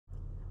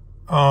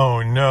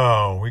Oh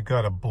no, we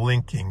got a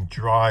blinking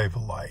drive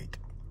light.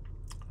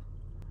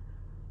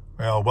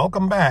 Well,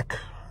 welcome back.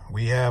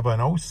 We have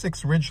an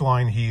 06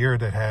 Ridgeline here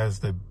that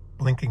has the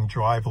blinking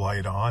drive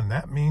light on.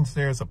 That means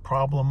there's a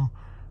problem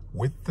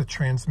with the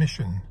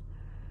transmission.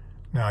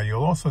 Now,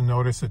 you'll also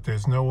notice that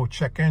there's no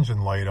check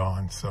engine light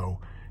on, so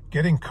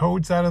getting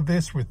codes out of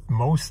this with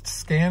most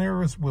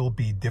scanners will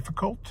be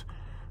difficult.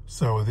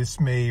 So this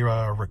may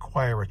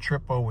require a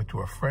trip over to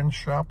a friend's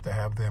shop to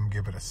have them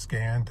give it a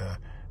scan to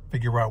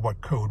figure out what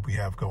code we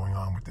have going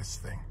on with this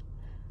thing.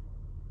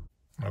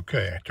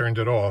 Okay, I turned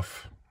it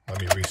off.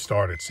 Let me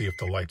restart it, see if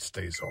the light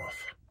stays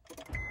off.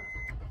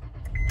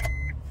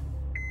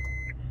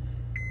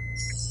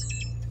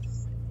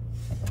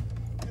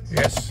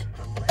 Yes.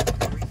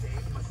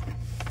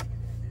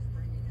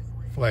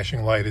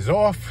 Flashing light is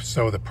off,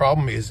 so the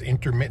problem is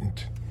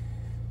intermittent.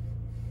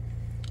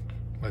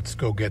 Let's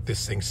go get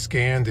this thing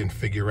scanned and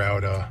figure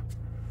out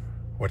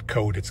what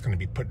code it's going to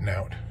be putting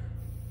out.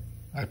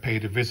 I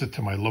paid a visit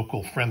to my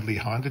local friendly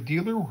Honda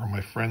dealer where my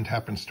friend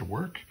happens to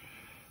work.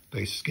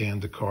 They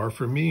scanned the car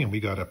for me and we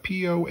got a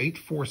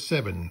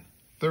P0847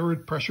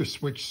 third pressure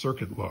switch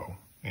circuit low.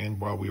 And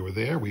while we were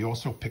there, we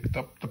also picked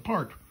up the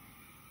part.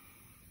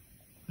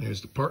 There's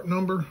the part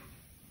number.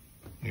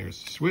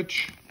 There's the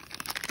switch.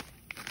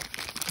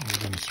 And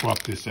we're going to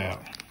swap this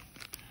out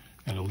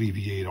and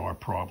alleviate our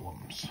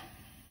problems.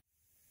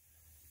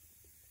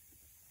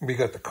 We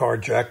got the car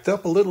jacked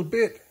up a little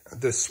bit.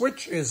 The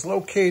switch is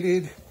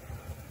located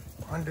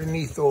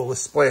underneath all the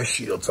splash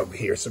shields over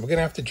here. So we're going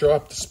to have to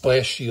drop the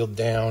splash shield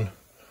down,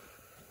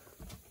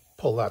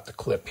 pull out the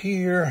clip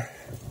here,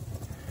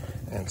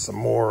 and some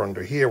more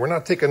under here. We're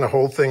not taking the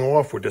whole thing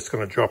off. We're just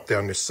going to drop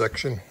down this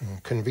section.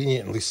 And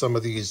conveniently, some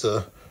of these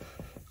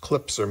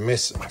clips are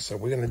missing. So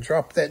we're going to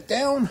drop that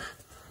down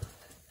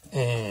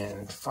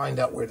and find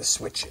out where the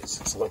switch is.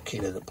 It's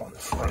located up on the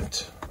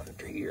front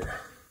under here.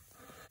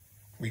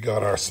 We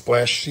got our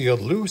splash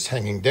shield loose,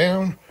 hanging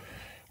down.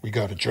 We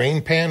got a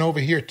drain pan over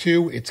here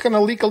too. It's going to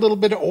leak a little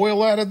bit of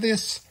oil out of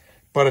this,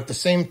 but at the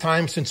same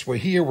time, since we're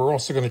here, we're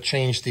also going to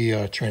change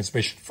the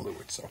transmission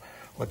fluid. So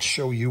let's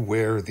show you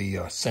where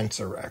the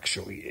sensor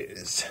actually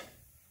is.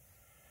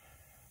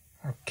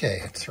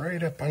 Okay, it's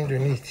right up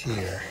underneath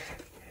here.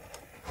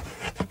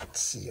 Let's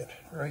see it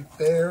right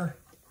there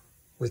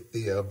with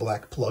the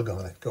black plug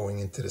on it going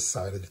into the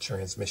side of the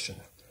transmission.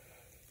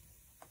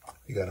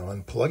 You got to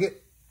unplug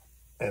it.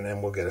 And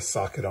then we'll get a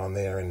socket on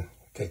there and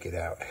take it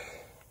out.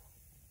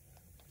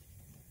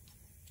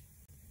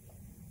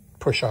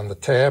 Push on the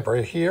tab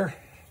right here.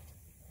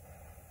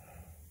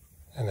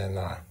 And then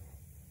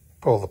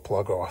pull the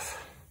plug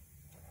off.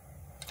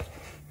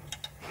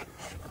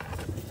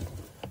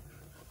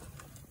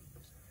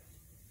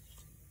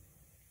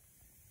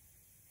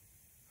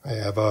 I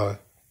have a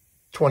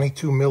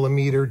 22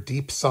 millimeter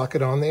deep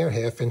socket on there,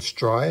 1/2 inch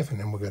drive, and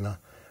then we're gonna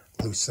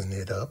loosen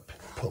it up,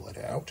 pull it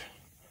out.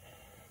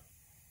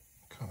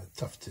 Kind of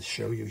tough to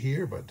show you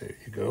here, but there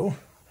you go.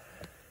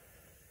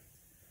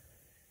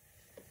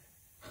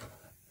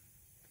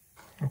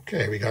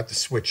 Okay, we got the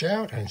switch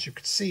out, and as you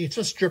can see, it's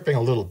just dripping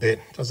a little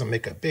bit. Doesn't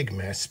make a big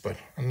mess, but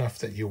enough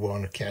that you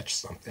want to catch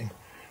something.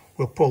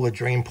 We'll pull the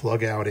drain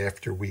plug out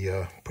after we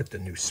put the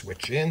new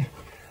switch in.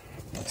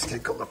 Let's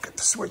take a look at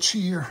the switch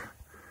here.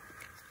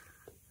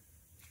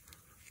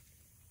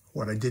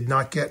 What I did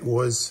not get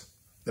was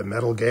the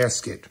metal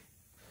gasket,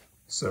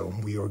 so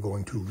we are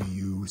going to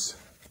reuse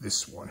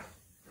this one.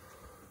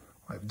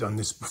 I've done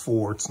this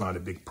before, it's not a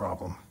big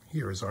problem.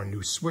 Here is our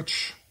new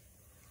switch.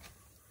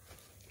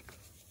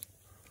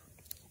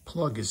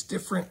 Plug is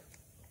different.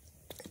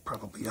 I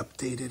probably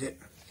updated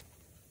it.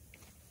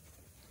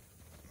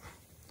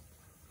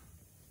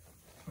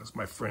 As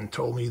my friend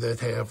told me, that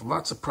they have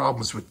lots of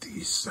problems with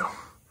these, so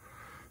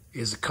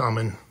is a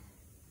common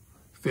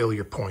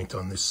failure point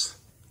on this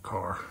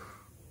car.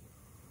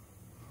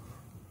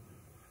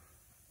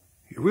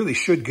 You really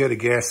should get a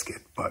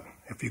gasket, but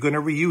if you're going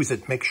to reuse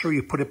it, make sure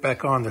you put it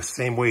back on the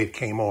same way it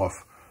came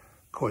off,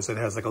 because it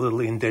has like a little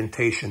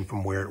indentation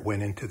from where it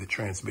went into the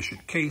transmission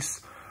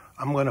case.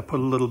 I'm going to put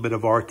a little bit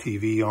of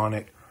RTV on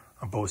it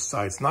on both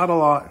sides. Not a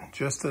lot,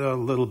 just a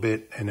little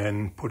bit, and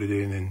then put it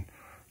in and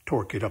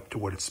torque it up to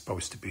what it's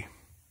supposed to be.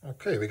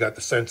 Okay, we got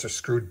the sensor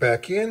screwed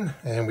back in,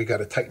 and we got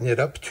to tighten it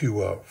up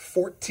to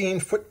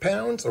 14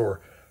 foot-pounds or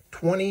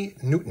 20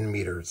 Newton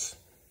meters.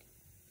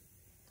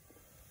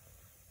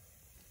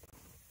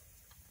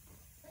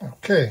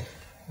 Okay,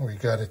 we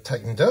got it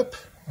tightened up.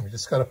 We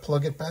just got to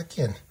plug it back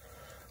in.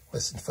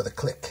 Listen for the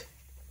click.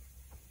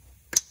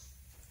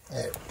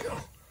 There we go.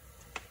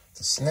 It's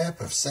a snap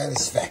of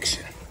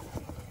satisfaction.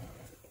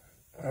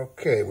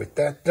 Okay, with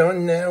that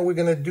done, now we're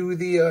going to do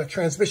the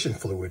transmission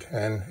fluid.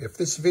 And if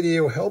this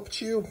video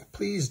helped you,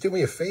 please do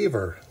me a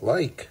favor.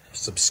 Like,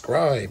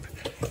 subscribe,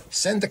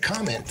 send a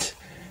comment.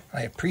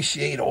 I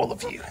appreciate all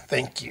of you.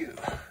 Thank you.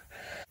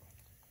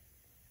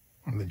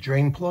 And the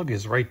drain plug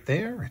is right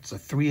there. It's a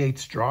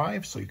 3/8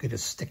 drive, so you could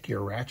just stick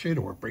your ratchet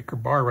or breaker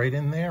bar right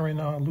in there and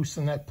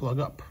loosen that plug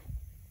up.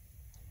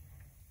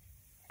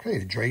 Okay,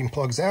 the drain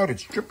plug's out.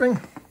 It's dripping.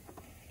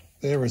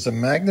 There is a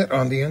magnet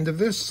on the end of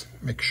this.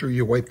 Make sure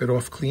you wipe it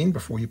off clean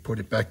before you put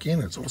it back in.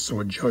 It's also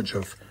a judge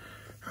of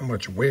how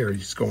much wear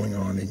is going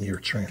on in your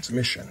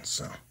transmission.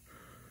 So,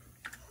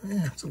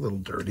 yeah, it's a little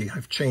dirty.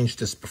 I've changed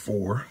this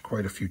before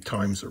quite a few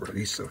times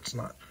already, so it's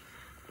not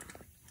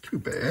too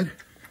bad.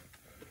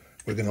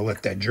 We're going to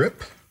let that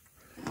drip,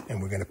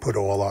 and we're going to put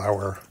all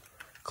our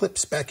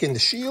clips back in the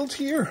shield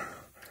here.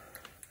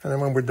 And then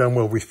when we're done,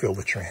 we'll refill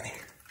the tranny.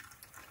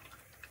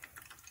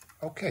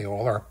 Okay,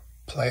 all our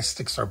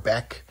plastics are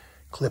back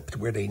clipped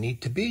where they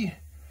need to be.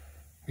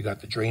 We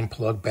got the drain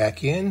plug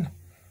back in.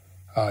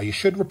 You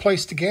should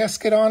replace the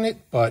gasket on it,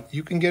 but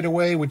you can get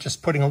away with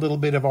just putting a little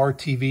bit of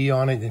RTV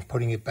on it and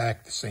putting it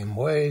back the same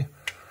way.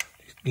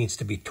 It needs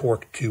to be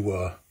torqued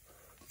to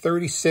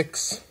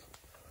 36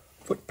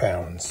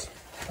 foot-pounds.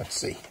 Let's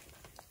see.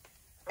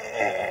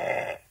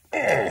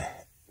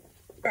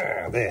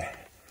 There.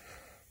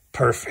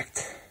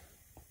 Perfect.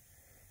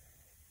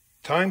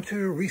 Time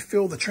to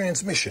refill the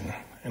transmission.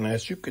 And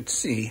as you could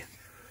see,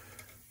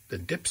 the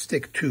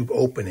dipstick tube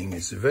opening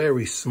is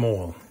very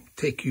small. It'll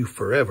take you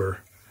forever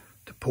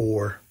to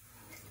pour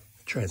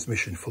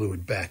transmission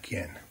fluid back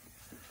in.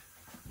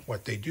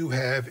 What they do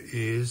have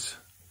is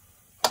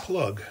a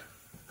plug,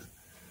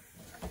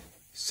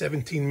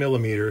 17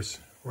 millimeters,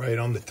 right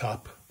on the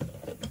top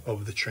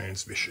of the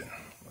transmission.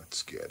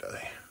 Let's get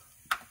a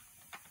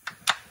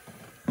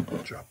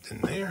dropped in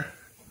there.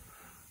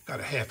 Got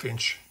a 1/2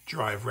 inch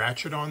drive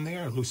ratchet on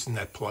there. Loosen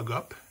that plug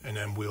up, and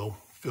then we'll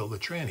fill the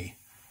tranny.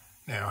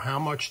 Now, how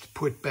much to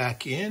put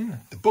back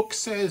in? The book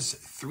says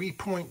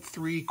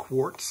 3.3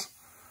 quarts,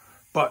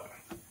 but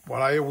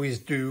what I always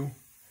do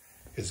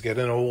is get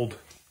an old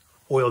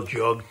oil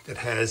jug that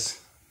has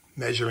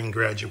measuring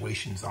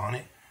graduations on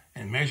it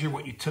and measure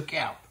what you took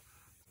out.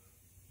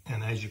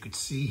 And as you could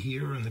see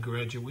here in the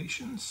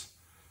graduations,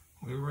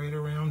 we're right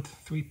around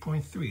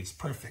 3.3. It's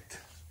perfect.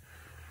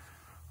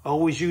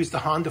 Always use the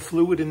Honda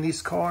fluid in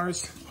these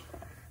cars.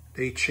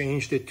 They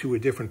changed it to a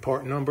different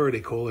part number. They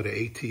call it an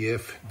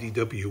ATF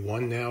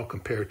DW1 now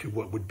compared to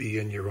what would be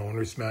in your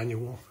owner's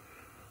manual.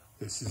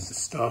 This is the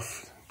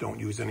stuff. Don't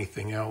use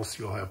anything else.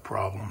 You'll have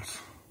problems.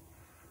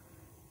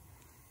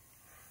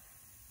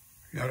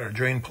 We got our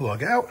drain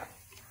plug out.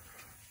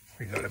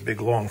 We got a big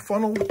long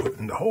funnel we put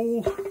in the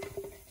hole.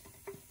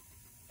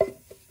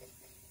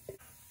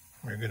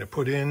 We're going to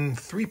put in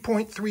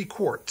 3.3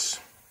 quarts.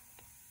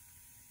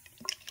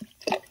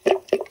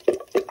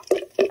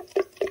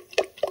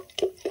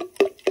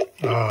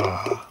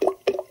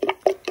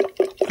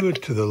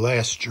 Good to the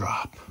last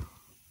drop.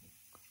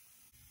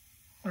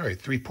 All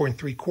right,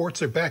 3.3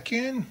 quarts are back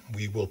in.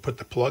 We will put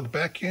the plug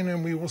back in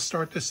and we will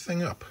start this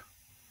thing up.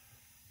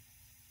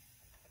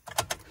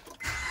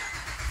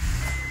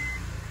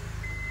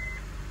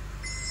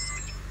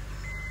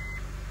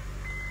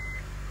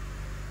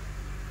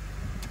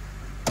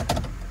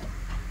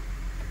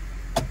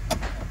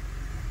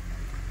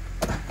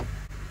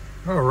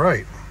 All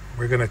right,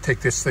 we're going to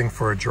take this thing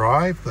for a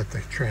drive, let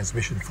the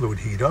transmission fluid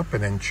heat up,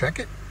 and then check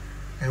it,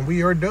 and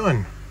we are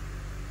done.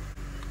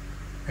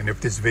 And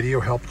if this video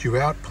helped you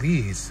out,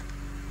 please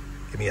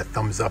give me a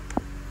thumbs up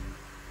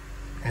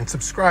and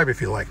subscribe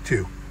if you like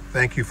too.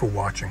 Thank you for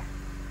watching.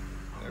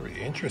 Very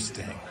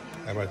interesting.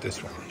 How about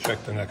this one?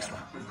 Check the next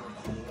one.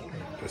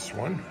 This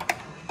one.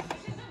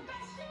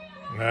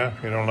 Nah,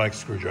 you don't like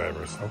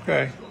screwdrivers.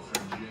 Okay.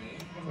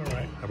 All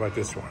right. How about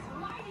this one?